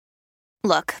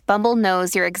Look, Bumble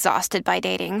knows you're exhausted by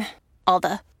dating. All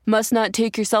the must not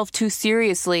take yourself too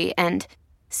seriously and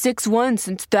 6'1"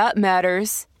 since that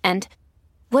matters. And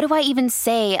what do I even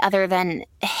say other than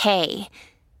hey?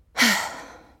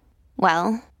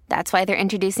 Well, that's why they're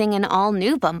introducing an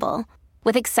all-new Bumble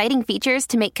with exciting features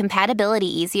to make compatibility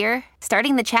easier,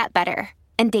 starting the chat better,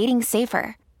 and dating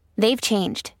safer. They've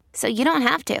changed, so you don't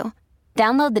have to.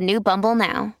 Download the new Bumble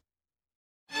now.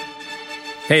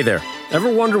 Hey there.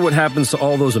 Ever wonder what happens to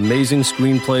all those amazing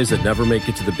screenplays that never make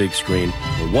it to the big screen?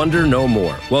 Well, wonder no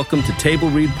more. Welcome to Table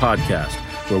Read Podcast,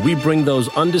 where we bring those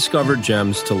undiscovered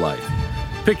gems to life.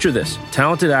 Picture this,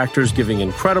 talented actors giving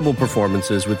incredible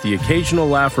performances with the occasional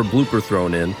laugh or blooper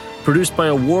thrown in, produced by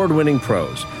award-winning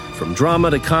pros. From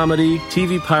drama to comedy,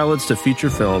 TV pilots to feature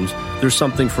films, there's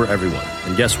something for everyone.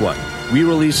 And guess what? We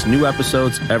release new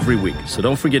episodes every week, so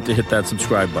don't forget to hit that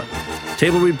subscribe button.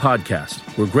 Table Read Podcast,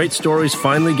 where great stories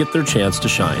finally get their chance to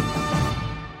shine.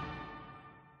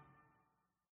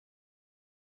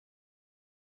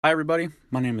 Hi everybody,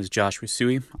 my name is Josh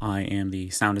Usui. I am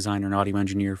the sound designer and audio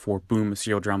engineer for Boom, a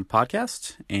serial drama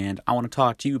podcast, and I want to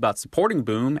talk to you about supporting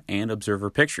Boom and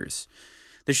Observer Pictures.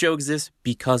 The show exists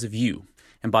because of you,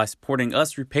 and by supporting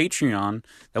us through Patreon,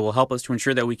 that will help us to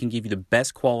ensure that we can give you the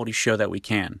best quality show that we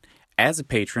can. As a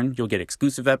patron, you'll get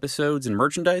exclusive episodes and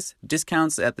merchandise,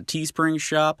 discounts at the Teespring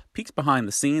shop, peeks behind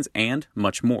the scenes, and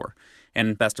much more.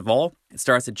 And best of all, it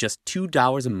starts at just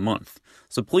 $2 a month.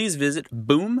 So please visit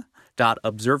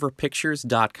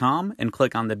boom.observerpictures.com and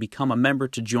click on the Become a Member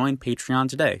to join Patreon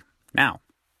today. Now,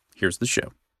 here's the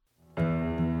show.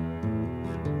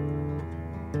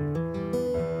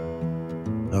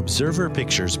 Observer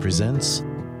Pictures presents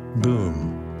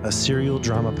Boom, a serial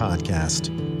drama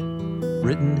podcast.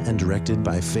 Written and directed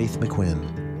by Faith McQuinn.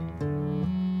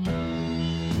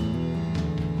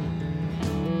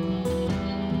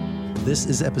 This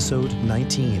is episode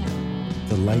 19,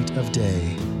 The Light of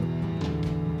Day.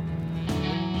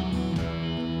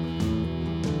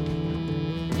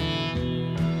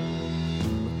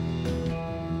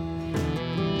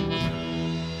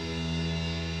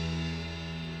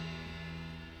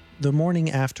 The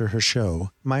morning after her show,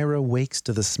 Myra wakes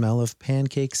to the smell of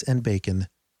pancakes and bacon.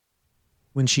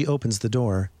 When she opens the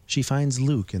door, she finds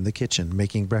Luke in the kitchen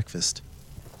making breakfast.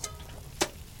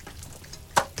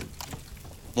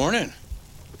 Morning.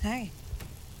 Hey,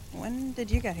 when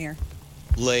did you get here?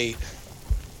 Late.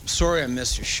 Sorry I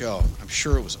missed your show. I'm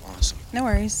sure it was awesome. No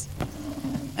worries.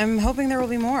 I'm hoping there will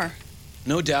be more.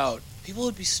 No doubt. People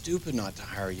would be stupid not to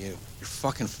hire you. You're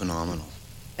fucking phenomenal.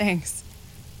 Thanks.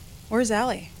 Where's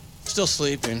Allie? Still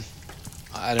sleeping.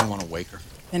 I didn't want to wake her.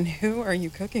 And who are you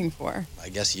cooking for? I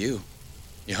guess you.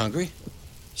 You hungry?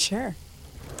 Sure.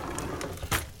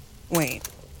 Wait,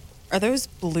 are those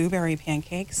blueberry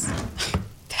pancakes?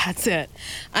 That's it.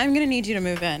 I'm gonna need you to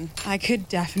move in. I could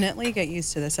definitely get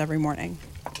used to this every morning.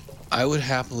 I would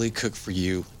happily cook for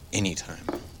you anytime.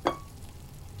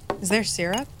 Is there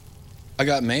syrup? I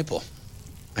got maple.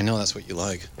 I know that's what you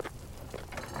like.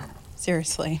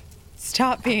 Seriously,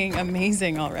 stop being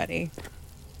amazing already.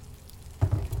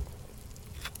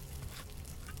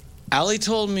 Allie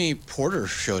told me Porter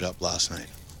showed up last night.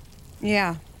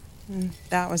 Yeah,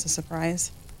 that was a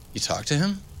surprise. You talked to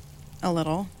him? A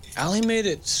little. Allie made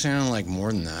it sound like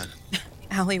more than that.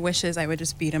 Allie wishes I would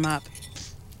just beat him up.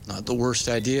 Not the worst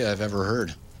idea I've ever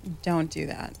heard. Don't do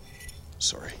that.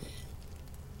 Sorry.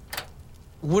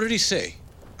 What did he say?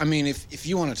 I mean, if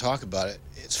you want to talk about it,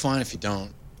 it's fine if you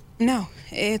don't. No,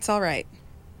 it's all right.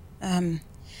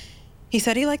 He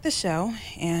said he liked the show,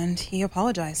 and he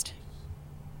apologized.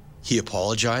 He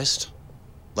apologized?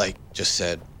 Like, just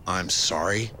said, I'm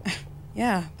sorry?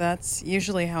 Yeah, that's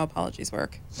usually how apologies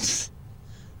work.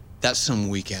 That's some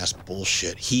weak-ass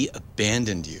bullshit. He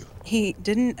abandoned you. He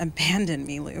didn't abandon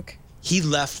me, Luke. He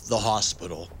left the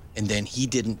hospital, and then he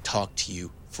didn't talk to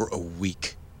you for a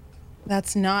week.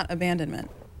 That's not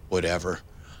abandonment. Whatever.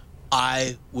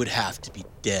 I would have to be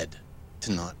dead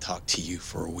to not talk to you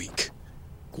for a week.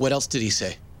 What else did he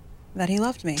say? That he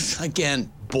loved me. Again,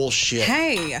 bullshit.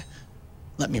 Hey!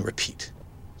 Let me repeat.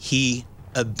 He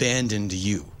abandoned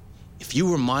you. If you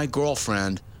were my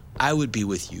girlfriend, I would be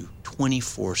with you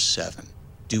 24/7.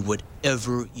 Do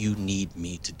whatever you need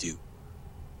me to do.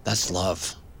 That's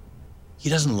love. He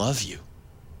doesn't love you.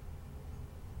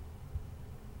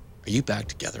 Are you back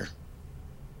together?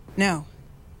 No.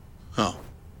 Oh.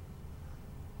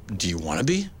 Do you want to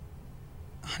be?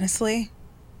 Honestly,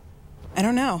 I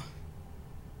don't know.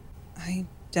 I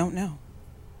don't know.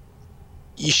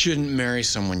 You shouldn't marry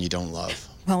someone you don't love.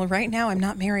 Well, right now I'm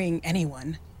not marrying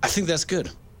anyone. I think that's good.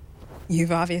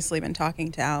 You've obviously been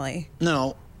talking to Allie.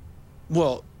 No.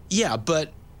 Well, yeah,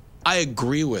 but I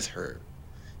agree with her.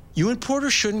 You and Porter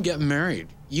shouldn't get married.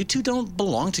 You two don't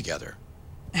belong together.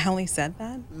 Allie said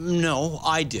that? No,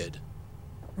 I did.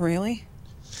 Really?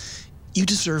 You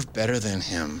deserve better than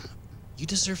him. You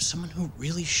deserve someone who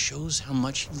really shows how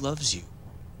much he loves you.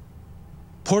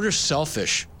 Porter's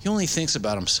selfish. He only thinks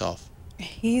about himself.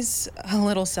 He's a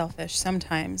little selfish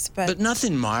sometimes, But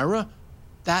nothing, Myra.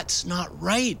 That's not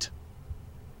right.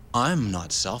 I'm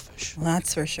not selfish. Well,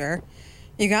 that's for sure.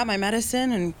 You got my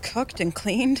medicine and cooked and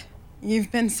cleaned.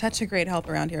 You've been such a great help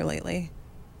around here lately.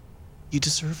 You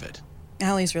deserve it.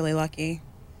 Allie's really lucky.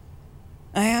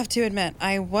 I have to admit,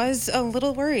 I was a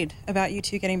little worried about you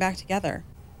two getting back together.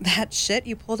 That shit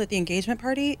you pulled at the engagement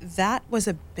party, that was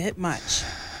a bit much.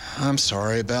 I'm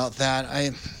sorry about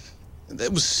that.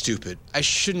 That was stupid. I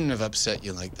shouldn't have upset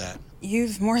you like that.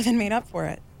 You've more than made up for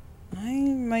it. I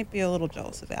might be a little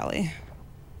jealous of Allie.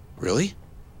 Really?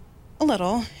 A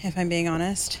little, if I'm being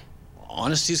honest.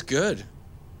 Honesty's good.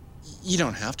 You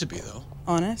don't have to be, though.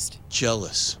 Honest?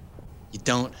 Jealous. You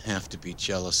don't have to be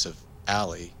jealous of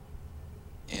Allie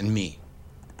and me.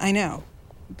 I know,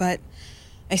 but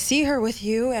I see her with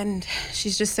you, and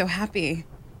she's just so happy.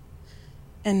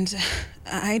 And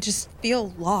I just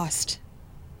feel lost.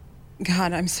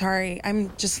 God, I'm sorry.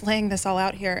 I'm just laying this all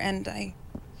out here, and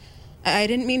I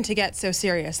didn't mean to get so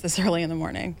serious this early in the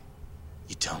morning.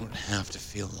 You don't have to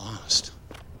feel lost.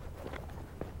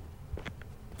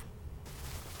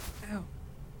 Oh.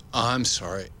 I'm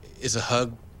sorry. Is a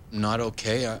hug not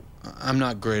okay? I'm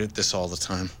not great at this all the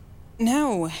time.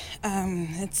 No,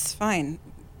 it's fine.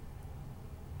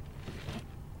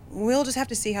 We'll just have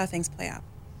to see how things play out.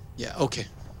 Yeah, okay.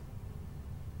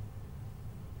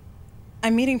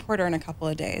 I'm meeting Porter in a couple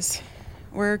of days.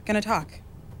 We're gonna talk.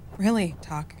 Really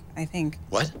talk, I think.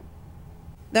 What?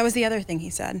 That was the other thing he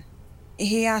said.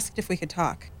 He asked if we could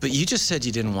talk. But you just said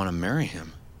you didn't want to marry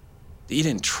him. That you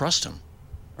didn't trust him.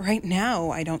 Right now,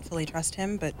 I don't fully trust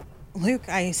him, but Luke,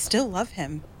 I still love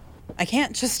him. I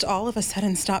can't just all of a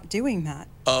sudden stop doing that.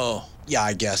 Oh, yeah,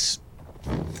 I guess.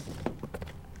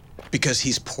 Because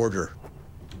he's Porter.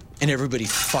 And everybody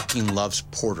fucking loves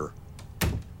Porter.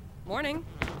 Morning.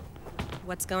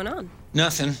 What's going on?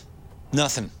 Nothing.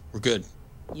 We're good.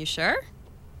 You sure?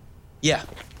 Yeah.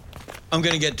 I'm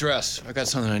gonna get dressed. I got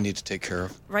something I need to take care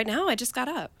of. Right now, I just got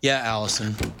up. Yeah,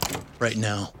 Allison. Right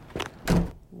now.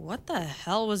 What the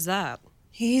hell was that?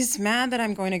 He's mad that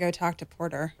I'm going to go talk to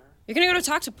Porter. You're gonna go to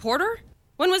talk to Porter?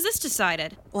 When was this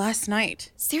decided? Last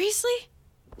night. Seriously?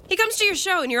 He comes to your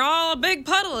show and you're all a big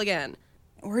puddle again.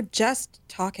 We're just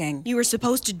talking. You were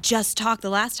supposed to just talk the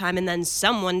last time and then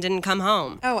someone didn't come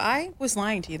home. Oh, I was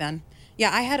lying to you then.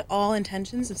 Yeah, I had all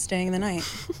intentions of staying the night.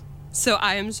 So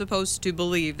I am supposed to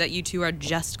believe that you two are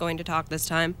just going to talk this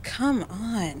time? Come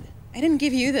on. I didn't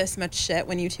give you this much shit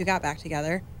when you two got back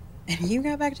together. And you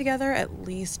got back together at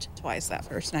least twice that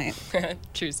first night.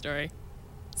 True story.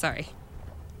 Sorry.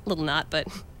 A little not, but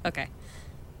okay.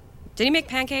 Did he make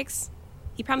pancakes?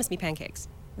 He promised me pancakes.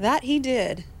 That he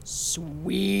did.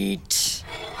 Sweet.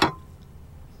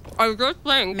 I was just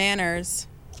playing. Manners.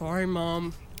 Sorry,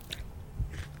 Mom.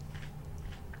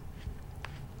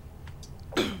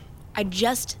 I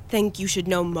just think you should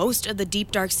know most of the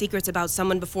deep, dark secrets about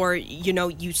someone before,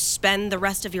 you spend the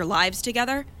rest of your lives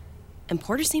together. And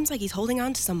Porter seems like he's holding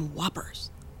on to some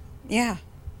whoppers. Yeah,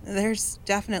 there's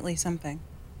definitely something.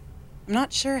 I'm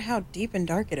not sure how deep and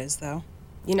dark it is, though.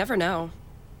 You never know.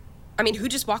 I mean, who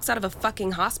just walks out of a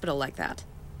fucking hospital like that?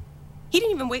 He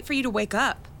didn't even wait for you to wake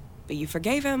up, but you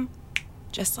forgave him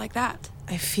just like that.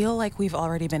 I feel like we've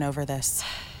already been over this.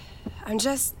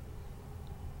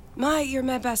 You're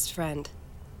my best friend.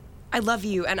 I love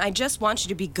you, and I just want you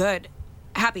to be good.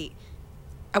 Happy.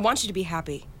 I want you to be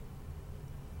happy.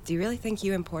 Do you really think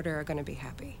you and Porter are gonna be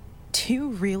happy? Do you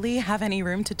really have any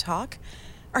room to talk?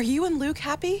 Are you and Luke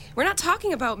happy? We're not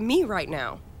talking about me right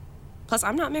now. Plus,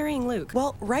 I'm not marrying Luke.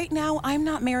 Well, right now, I'm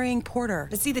not marrying Porter.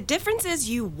 But see, the difference is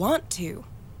you want to.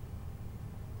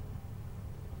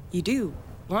 You do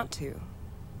want to,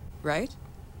 right?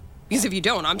 Because if you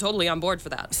don't, I'm totally on board for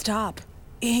that. Stop.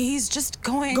 He's just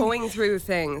going through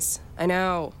things. I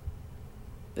know.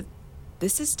 But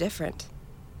this is different.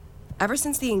 Ever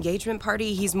since the engagement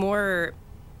party, he's more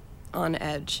on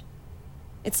edge.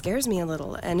 It scares me a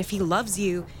little, and if he loves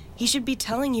you, he should be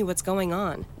telling you what's going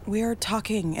on. We're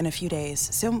talking in a few days,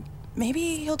 so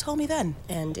maybe he'll tell me then.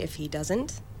 And if he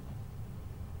doesn't?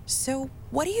 So,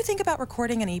 what do you think about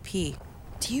recording an EP?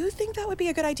 Do you think that would be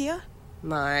a good idea?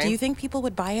 Do you think people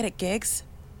would buy it at gigs?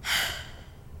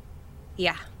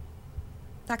 Yeah.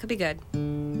 That could be good.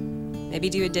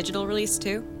 Maybe do a digital release,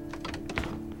 too?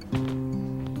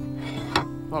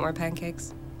 Want more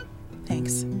pancakes?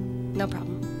 Thanks. No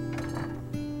problem.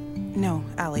 No,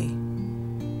 Allie.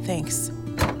 Thanks.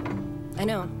 I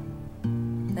know.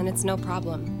 And it's no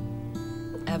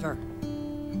problem. Ever.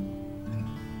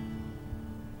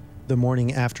 The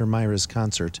morning after Myra's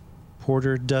concert,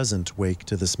 Porter doesn't wake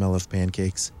to the smell of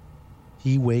pancakes.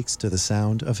 He wakes to the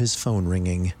sound of his phone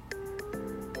ringing.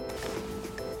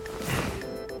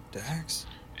 Dax?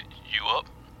 You up?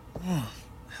 Oh,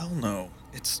 hell no.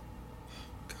 It's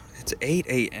 8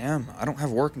 a.m. I don't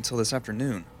have work until this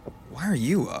afternoon. Why are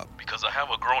you up? Because I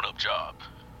have a grown-up job.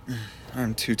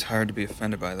 I'm too tired to be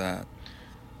offended by that.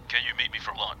 Can you meet me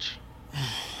for lunch?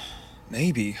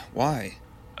 Maybe. Why?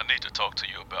 I need to talk to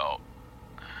you about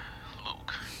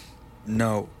Luke.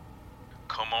 No.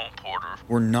 Come on, Porter.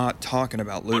 We're not talking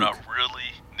about Luke. But I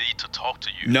really need to talk to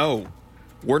you. No.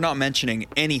 We're not mentioning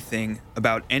anything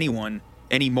about anyone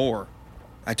anymore.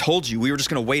 I told you we were just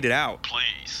gonna wait it out.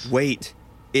 Please. Wait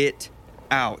it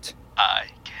out. I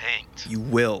can't. You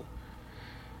will.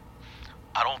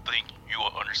 I don't think you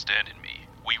are understanding me.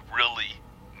 We really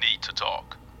need to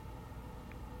talk.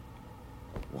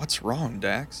 What's wrong,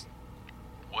 Dax?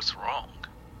 What's wrong?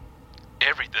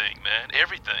 Everything, man.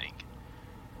 Everything.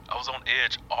 I was on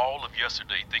edge all of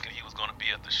yesterday thinking he was going to be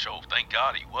at the show. Thank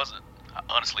God he wasn't. I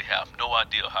honestly have no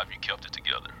idea how you kept it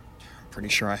together. Pretty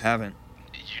sure I haven't.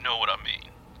 You know what I mean.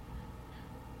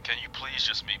 Can you please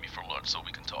just meet me for lunch so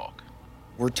we can talk?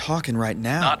 We're talking right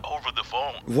now. Not over the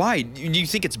phone. Why? Do you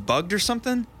think it's bugged or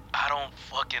something? I don't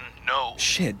fucking know.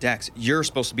 Shit, Dax, you're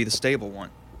supposed to be the stable one.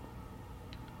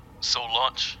 So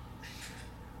lunch?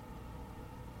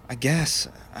 I guess.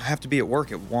 I have to be at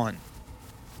work at 1.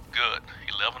 Good.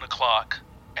 11 o'clock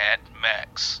at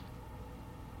max.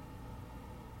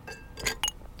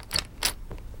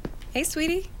 Hey,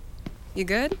 sweetie. You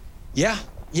good? Yeah,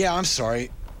 I'm sorry.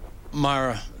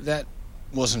 Myra, that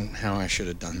wasn't how I should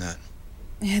have done that.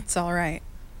 It's all right.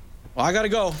 Well, I gotta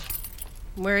go.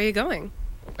 Where are you going?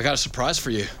 I got a surprise for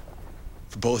you.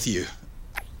 For both of you.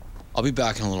 I'll be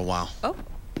back in a little while. Oh.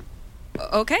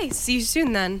 Okay, see you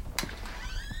soon then.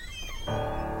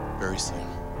 Very soon.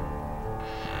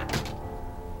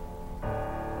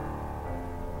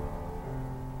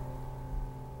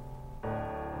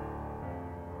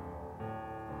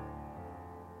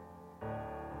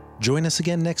 Join us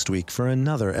again next week for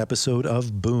another episode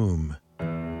of Boom.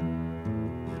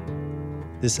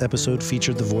 This episode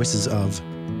featured the voices of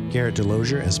Garrett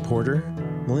Delosier as Porter,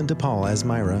 Melinda Paul as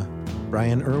Myra,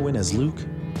 Brian Irwin as Luke,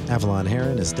 Avalon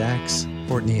Heron as Dax,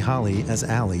 Courtney Holly as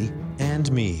Allie,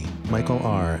 and me, Michael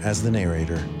R., as the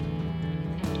narrator.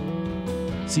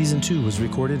 Season 2 was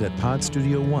recorded at Pod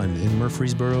Studio 1 in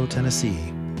Murfreesboro,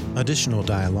 Tennessee. Additional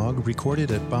dialogue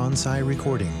recorded at Bonsai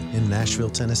Recording in Nashville,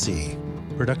 Tennessee.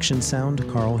 Production sound,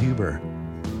 Carl Huber.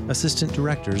 Assistant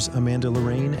directors, Amanda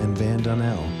Lorraine and Van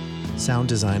Donnell. Sound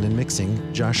design and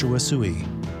mixing, Joshua Sui.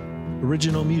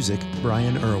 Original music,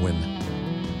 Brian Irwin.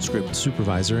 Script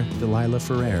supervisor, Delilah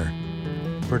Ferrer.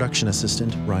 Production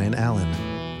assistant, Ryan Allen.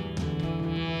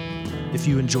 If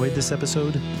you enjoyed this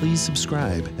episode, please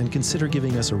subscribe and consider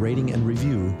giving us a rating and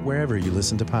review wherever you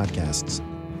listen to podcasts.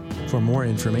 For more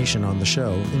information on the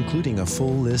show, including a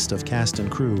full list of cast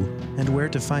and crew, and where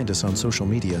to find us on social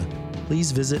media,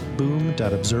 please visit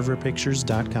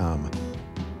boom.observerpictures.com.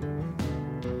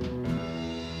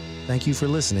 Thank you for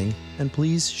listening, and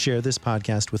please share this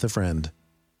podcast with a friend.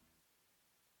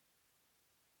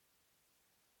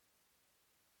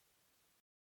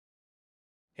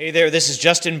 Hey there, this is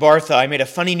Justin Bartha. I made a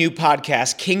funny new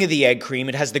podcast, King of the Egg Cream.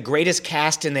 It has the greatest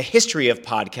cast in the history of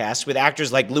podcasts with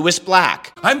actors like Louis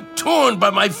Black. I'm torn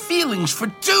by my feelings for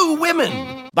 2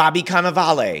 women. Bobby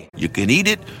Cannavale. You can eat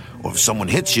it, or if someone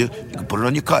hits you, you can put it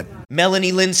on your cut.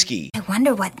 Melanie Linsky. I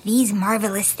wonder what these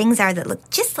marvelous things are that look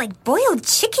just like boiled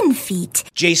chicken feet.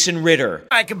 Jason Ritter.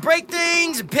 I can break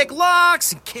things and pick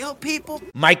locks and kill people.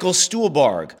 Michael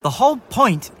Stuhlbarg. The whole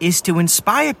point is to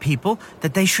inspire people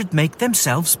that they should make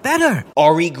themselves better.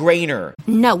 Ari Grainer.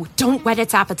 No, don't whet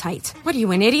its appetite. What are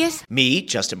you, an idiot? Me,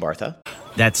 Justin Bartha.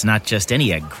 That's not just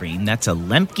any egg cream, that's a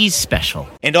Lemke's special.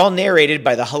 And all narrated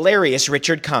by the hilarious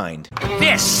Richard Kind.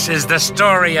 This is the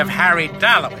story of Harry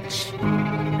Dalowitz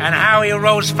and how he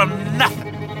rose from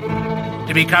nothing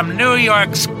to become New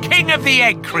York's King of the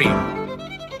Egg Cream.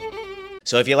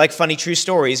 So if you like funny true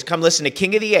stories, come listen to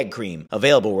King of the Egg Cream,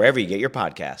 available wherever you get your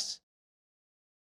podcasts.